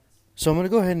So I'm going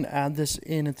to go ahead and add this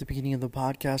in at the beginning of the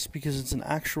podcast because it's an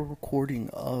actual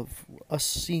recording of us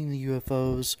seeing the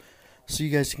UFOs so you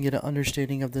guys can get an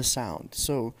understanding of the sound.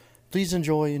 So please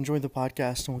enjoy the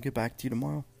podcast, and we'll get back to you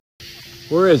tomorrow.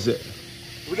 Where is it?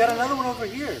 We got another one over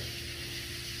here.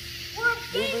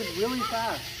 Moving really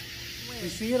fast. You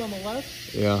see it on the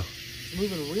left? Yeah. It's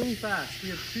moving really fast. We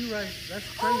have two right.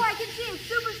 That's crazy. Oh, I can see it. It's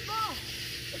super small.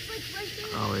 It's like right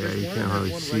there. Oh yeah, you can't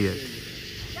hardly see it.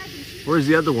 Yeah, I can see Where's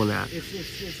the other one at?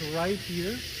 It's right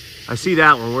here. I see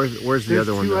that one. Where's the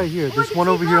other one? Two right here. Oh, There's one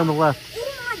over here on the left.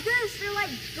 Oh my goodness, they're like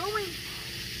going.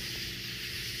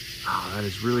 Oh, that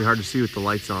is really hard to see with the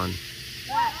lights on. What?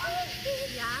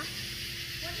 Yeah.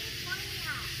 What are you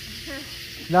pointing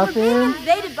at? Nothing. We're being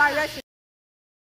invaded by Russians.